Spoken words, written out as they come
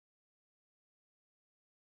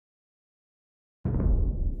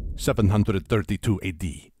732 AD,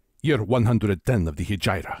 year 110 of the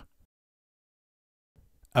Hijra.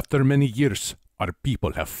 After many years, our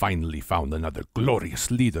people have finally found another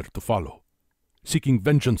glorious leader to follow. Seeking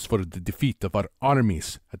vengeance for the defeat of our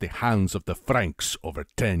armies at the hands of the Franks over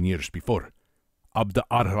 10 years before, Abd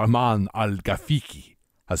ar-Rahman al-Ghafiqi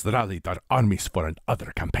has rallied our armies for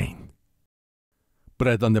another campaign.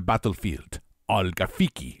 Bred on the battlefield,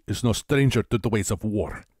 al-Ghafiqi is no stranger to the ways of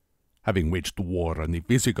war. Having waged war on the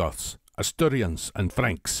Visigoths, Asturians, and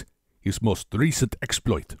Franks, his most recent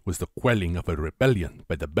exploit was the quelling of a rebellion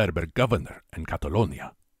by the Berber governor in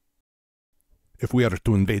Catalonia. If we are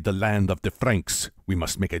to invade the land of the Franks, we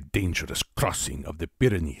must make a dangerous crossing of the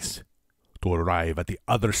Pyrenees. To arrive at the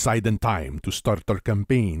other side in time to start our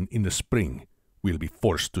campaign in the spring, we'll be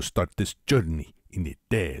forced to start this journey in the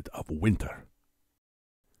dead of winter.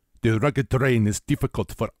 The rugged terrain is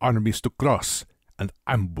difficult for armies to cross, and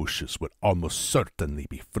ambushes will almost certainly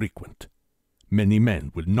be frequent. Many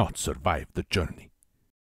men will not survive the journey.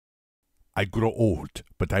 I grow old,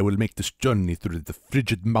 but I will make this journey through the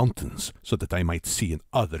frigid mountains so that I might see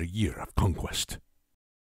another year of conquest.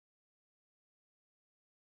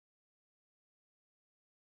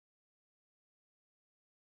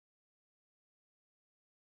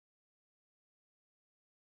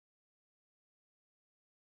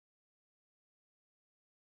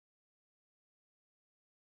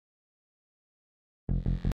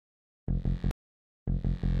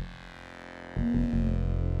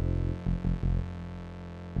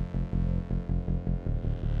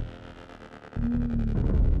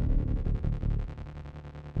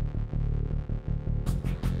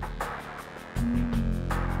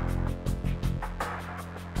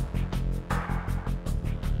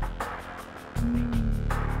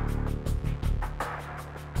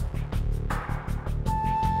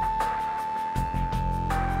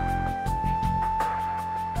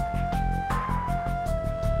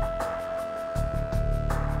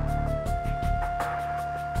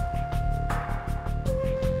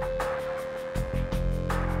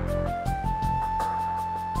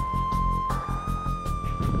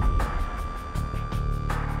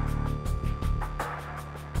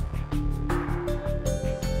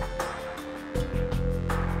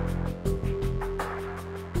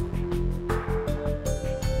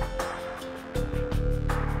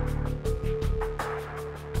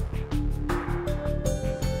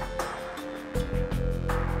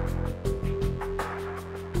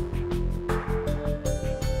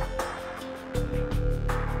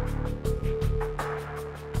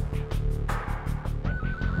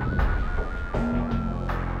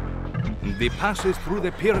 The passes through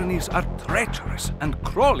the Pyrenees are treacherous and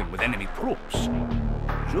crawling with enemy troops.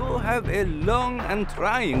 You have a long and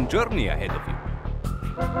trying journey ahead of you.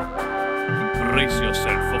 Brace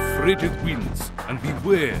yourself for frigid winds and be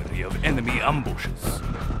wary of enemy ambushes.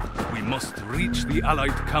 We must reach the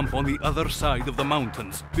Allied camp on the other side of the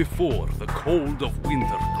mountains before the cold of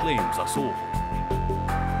winter claims us all.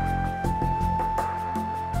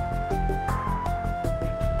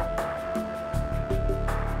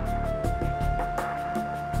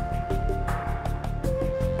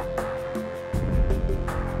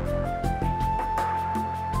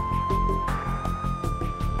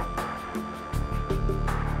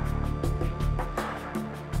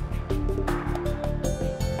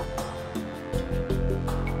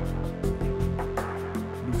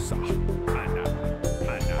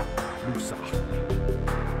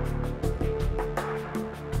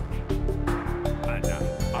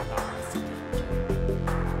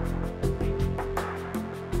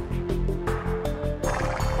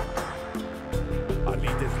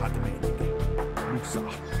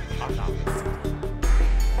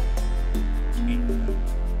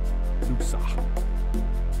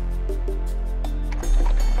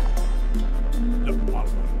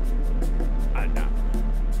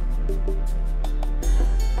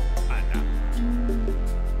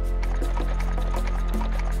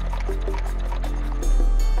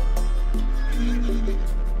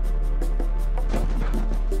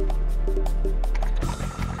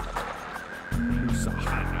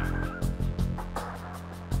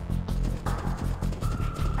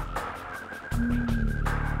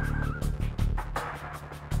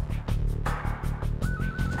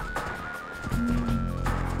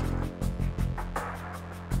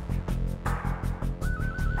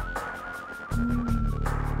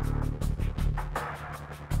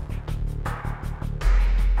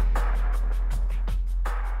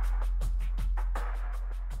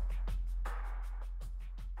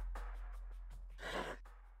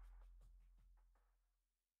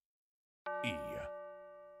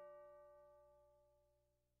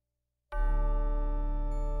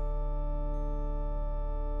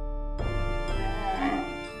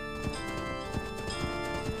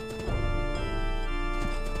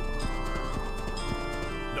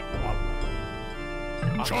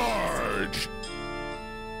 Charge!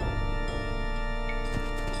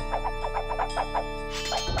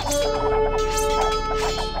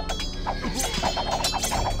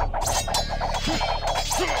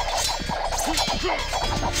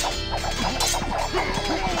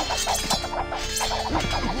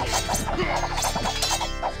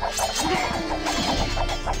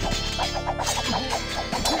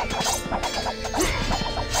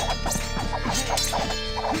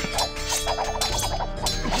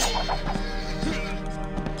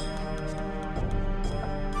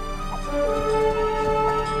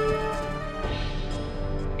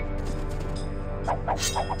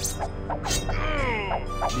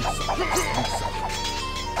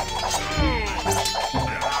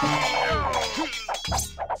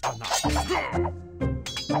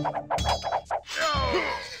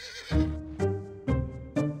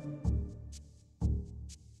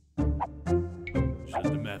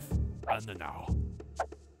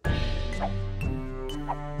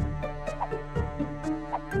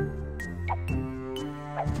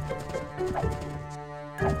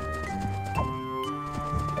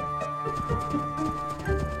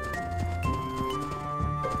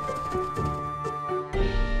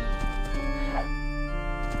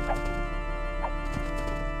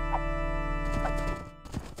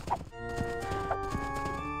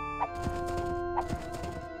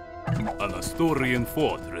 An Asturian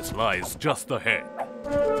fortress lies just ahead.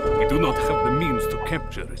 We do not have the means to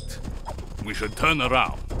capture it. We should turn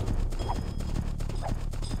around.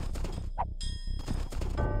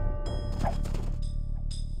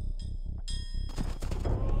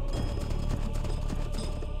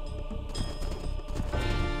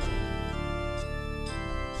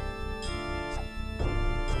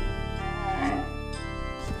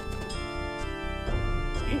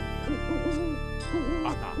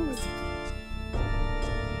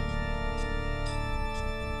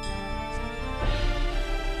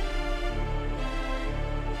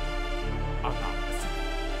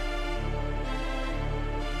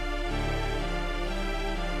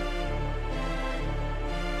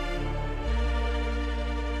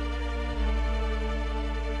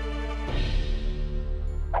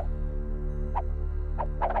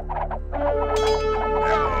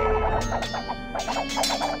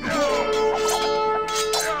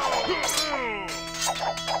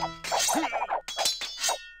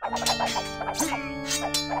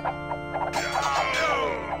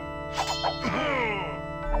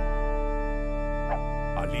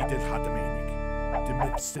 عليد الحتمينك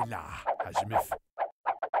تمت السلاح هجمف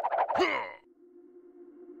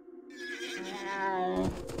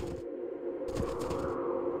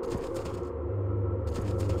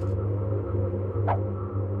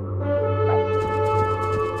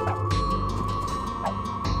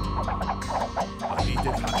عليد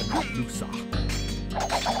الحتمينك نوسع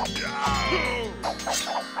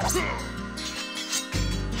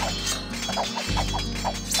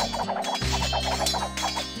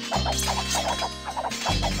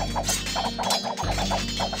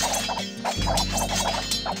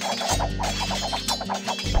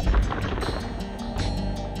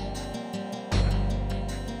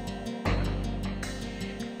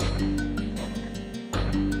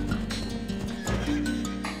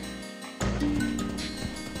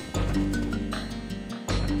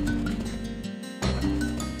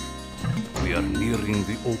We are nearing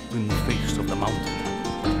the open face of the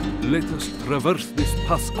mountain. Let us traverse this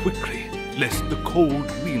pass quickly, lest the cold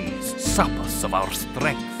winds sap us of our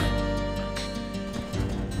strength.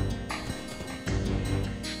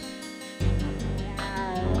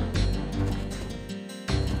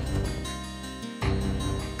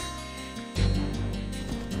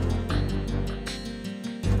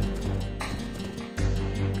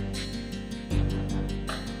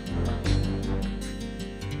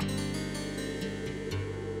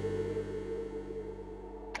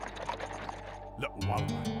 لا والله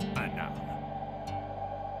أنا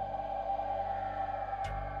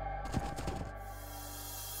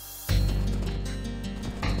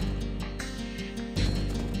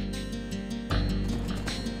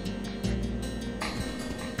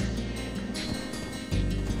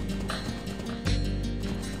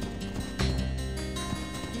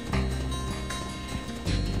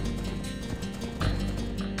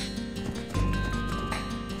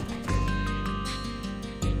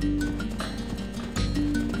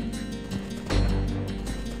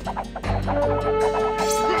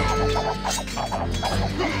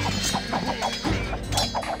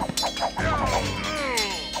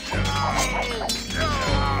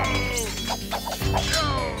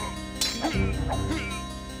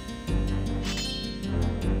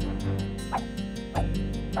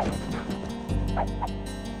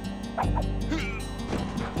لا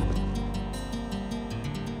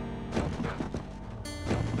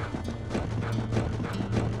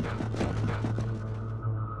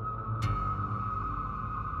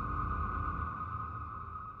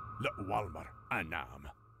والمر أنام.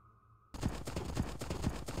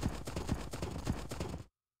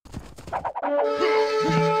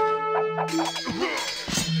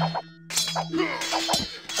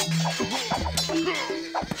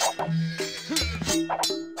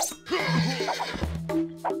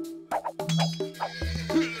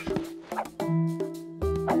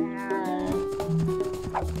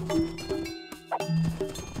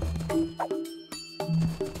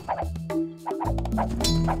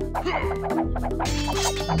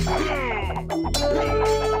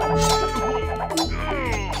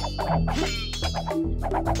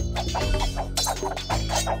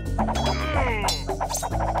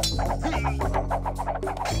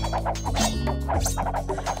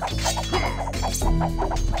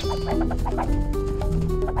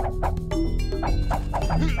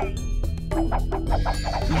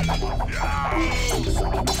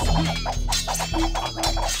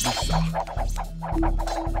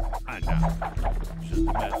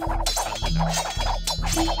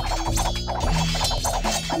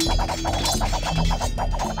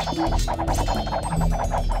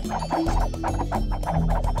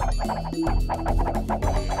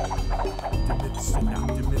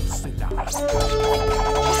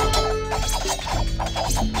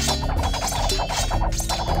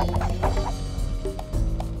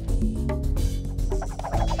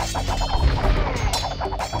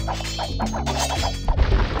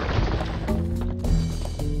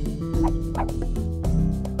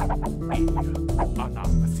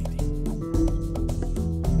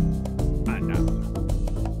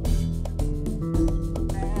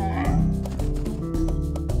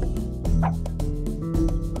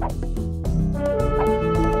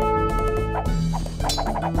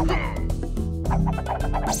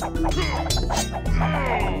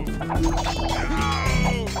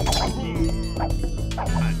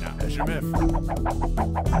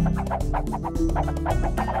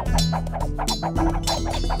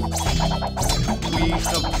 We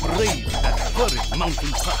have braved that horrid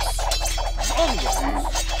mountain pass. Onwards!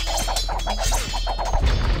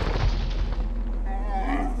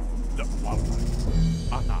 لا والله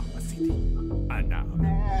أنام سيدي أنام.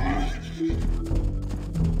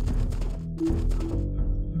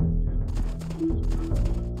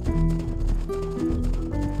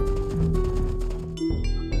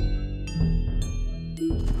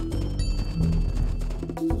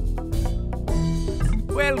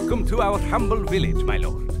 Welcome to our humble village, my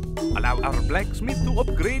lord. Allow our blacksmith to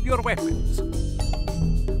upgrade your weapons.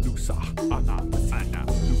 Lusa, Anna,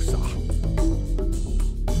 Lusa.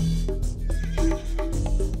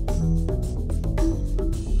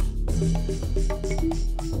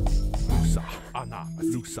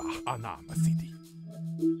 Lusa, Anna, Sidi.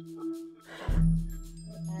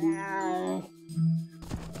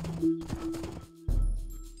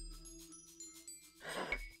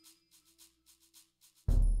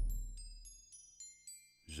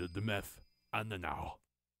 Je demeth Ananao.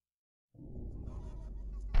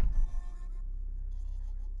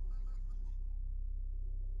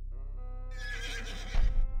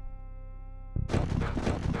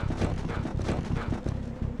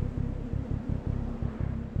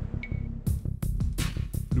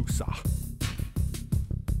 Lusa.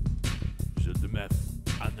 Je demeth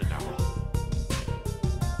Ananao.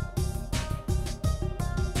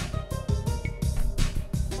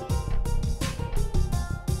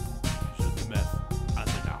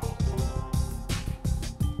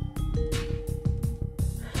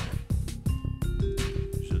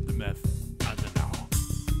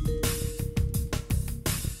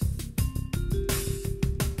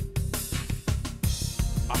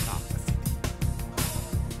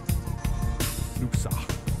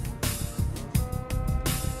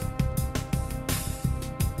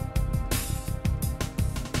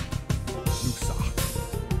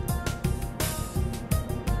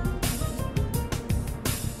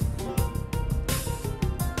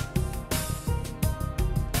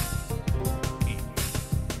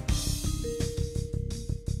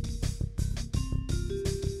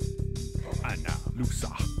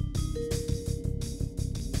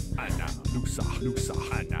 Lusa,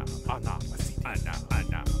 Anna,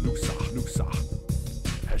 Lusa,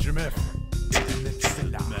 Hajimef,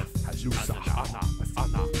 Lusa,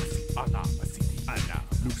 Anna,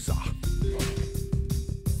 Lusa.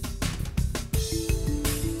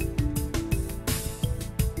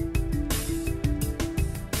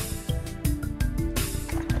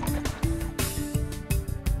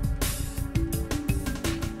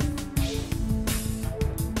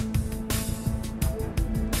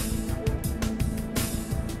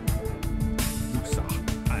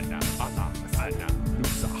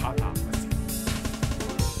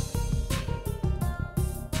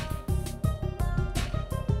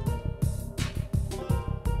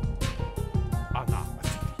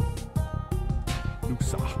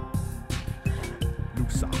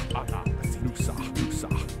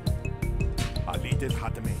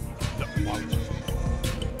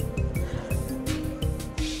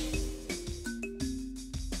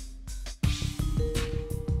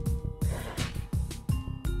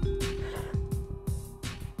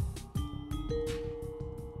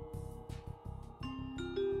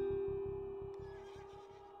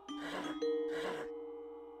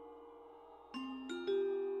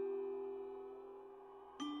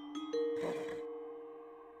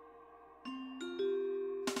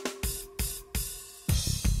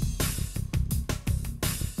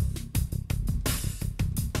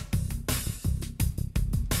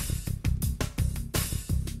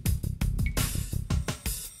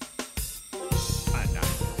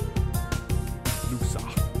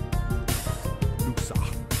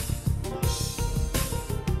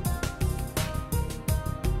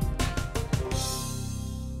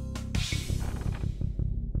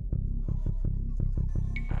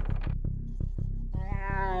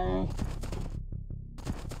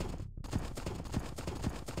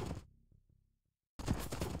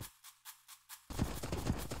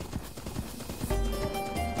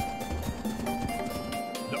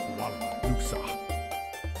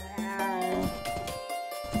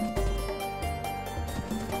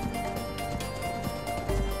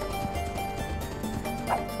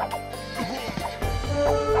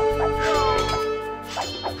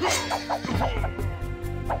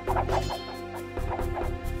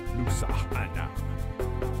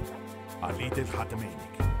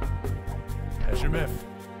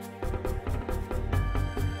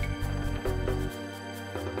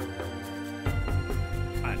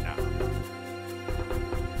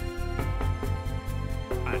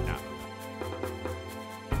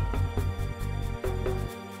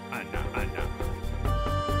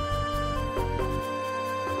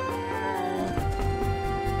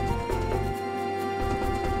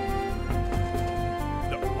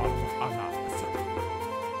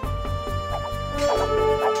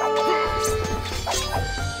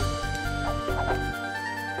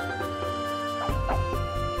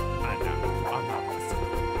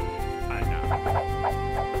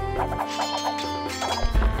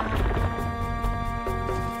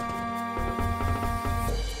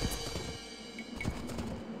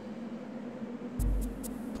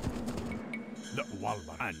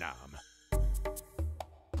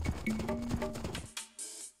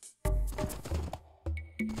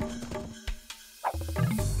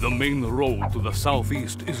 The main road to the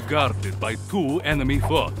southeast is guarded by 2 enemy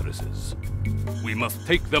fortresses. We must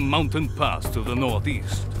take the mountain pass to the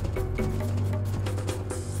northeast.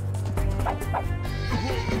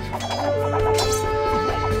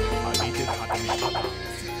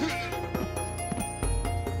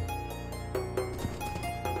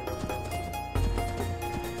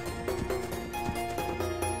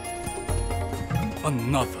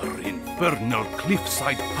 Another infernal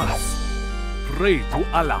cliffside pass. Pray to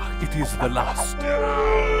Allah it is the last.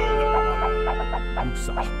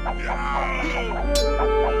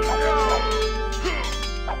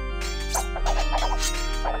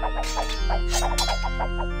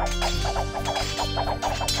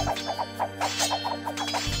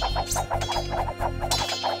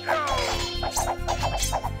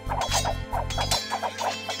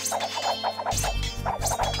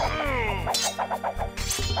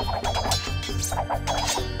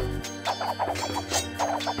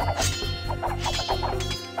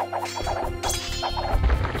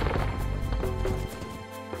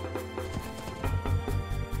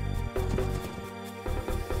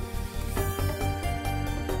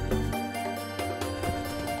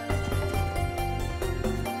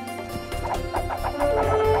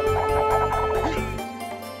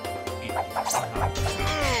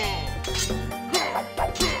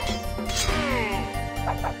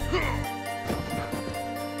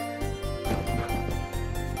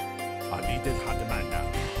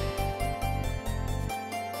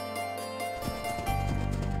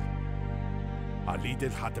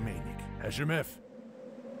 Hejemef.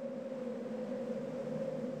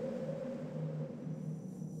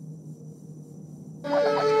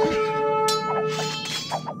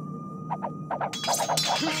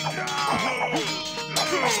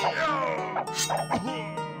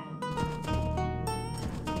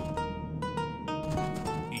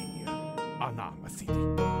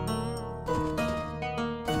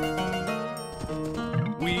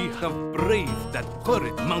 We have braved that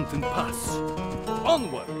horrid mountain pass.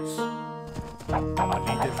 Onwards!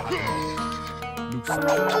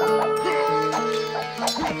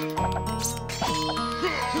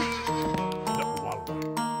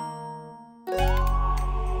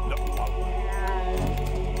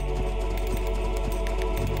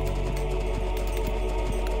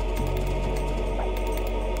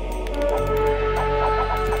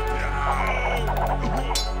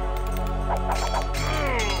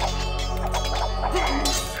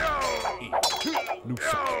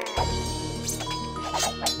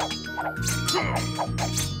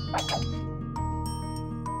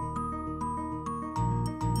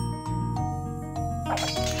 An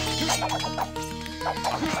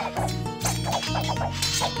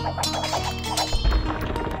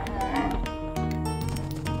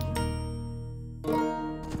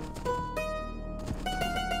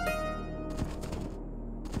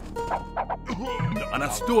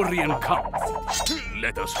Asturian comes.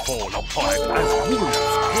 Let us fall upon it as wolves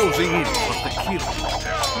closing in for the kill.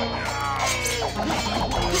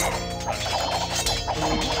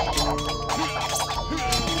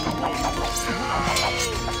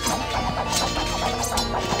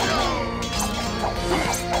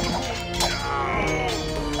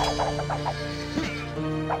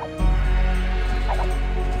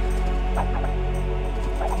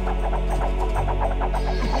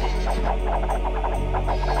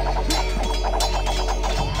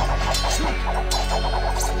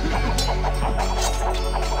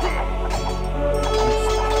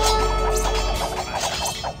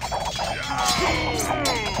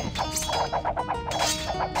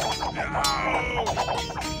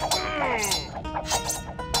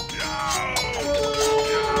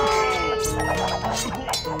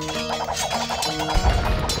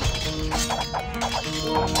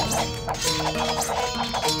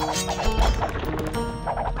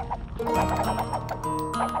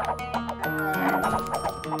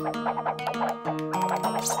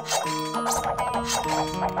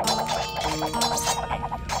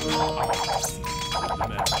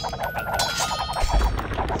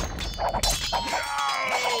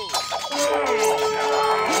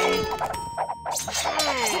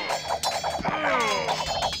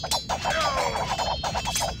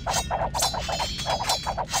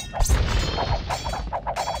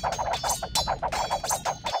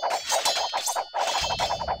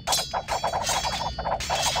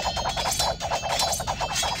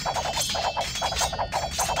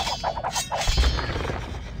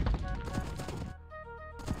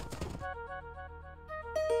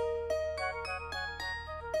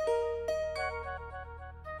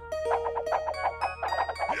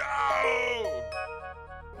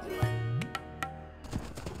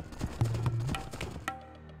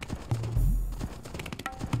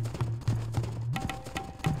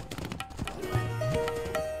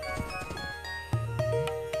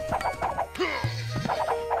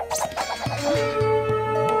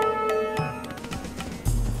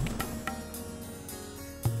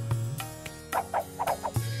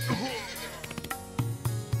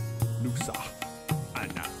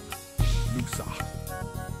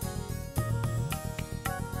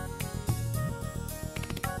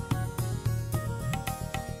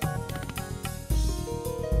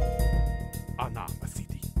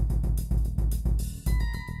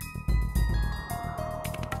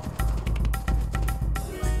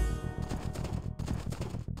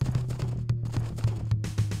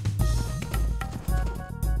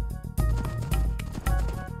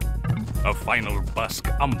 A final Basque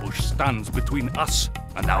ambush stands between us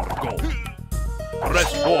and our goal.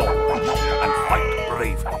 Press forward and fight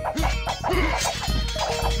bravely.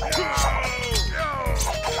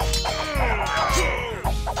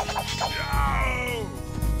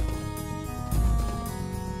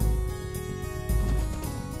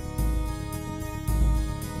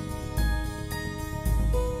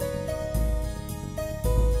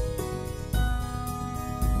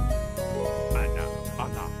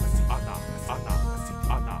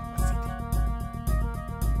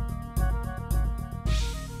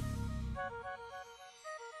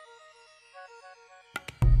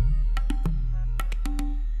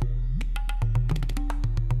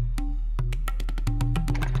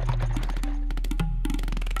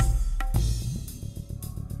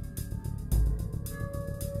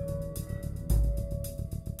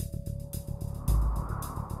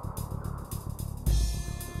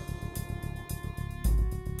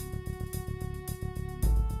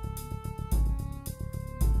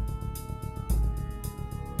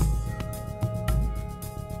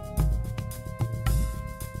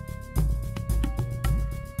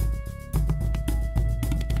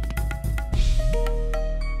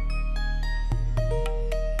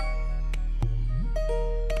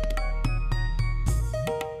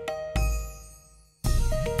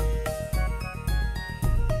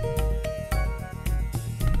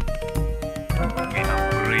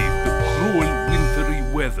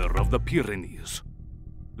 Weather of the Pyrenees.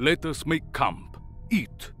 Let us make camp,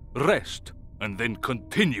 eat, rest, and then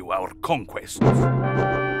continue our conquests.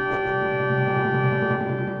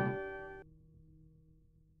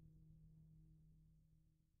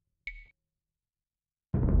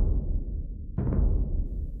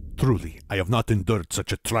 Truly, I have not endured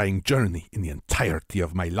such a trying journey in the entirety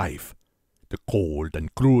of my life. The cold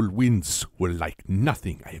and cruel winds were like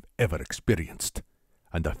nothing I have ever experienced.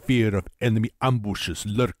 and the fear of enemy ambushes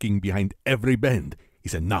lurking behind every bend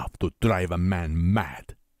is enough to drive a man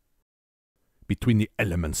mad. Between the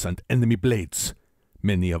elements and enemy blades,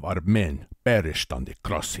 many of our men perished on the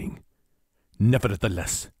crossing.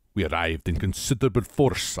 Nevertheless, we arrived in considerable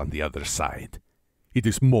force on the other side. It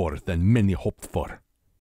is more than many hoped for.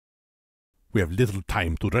 We have little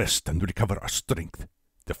time to rest and recover our strength.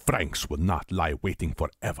 The Franks will not lie waiting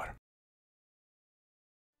forever.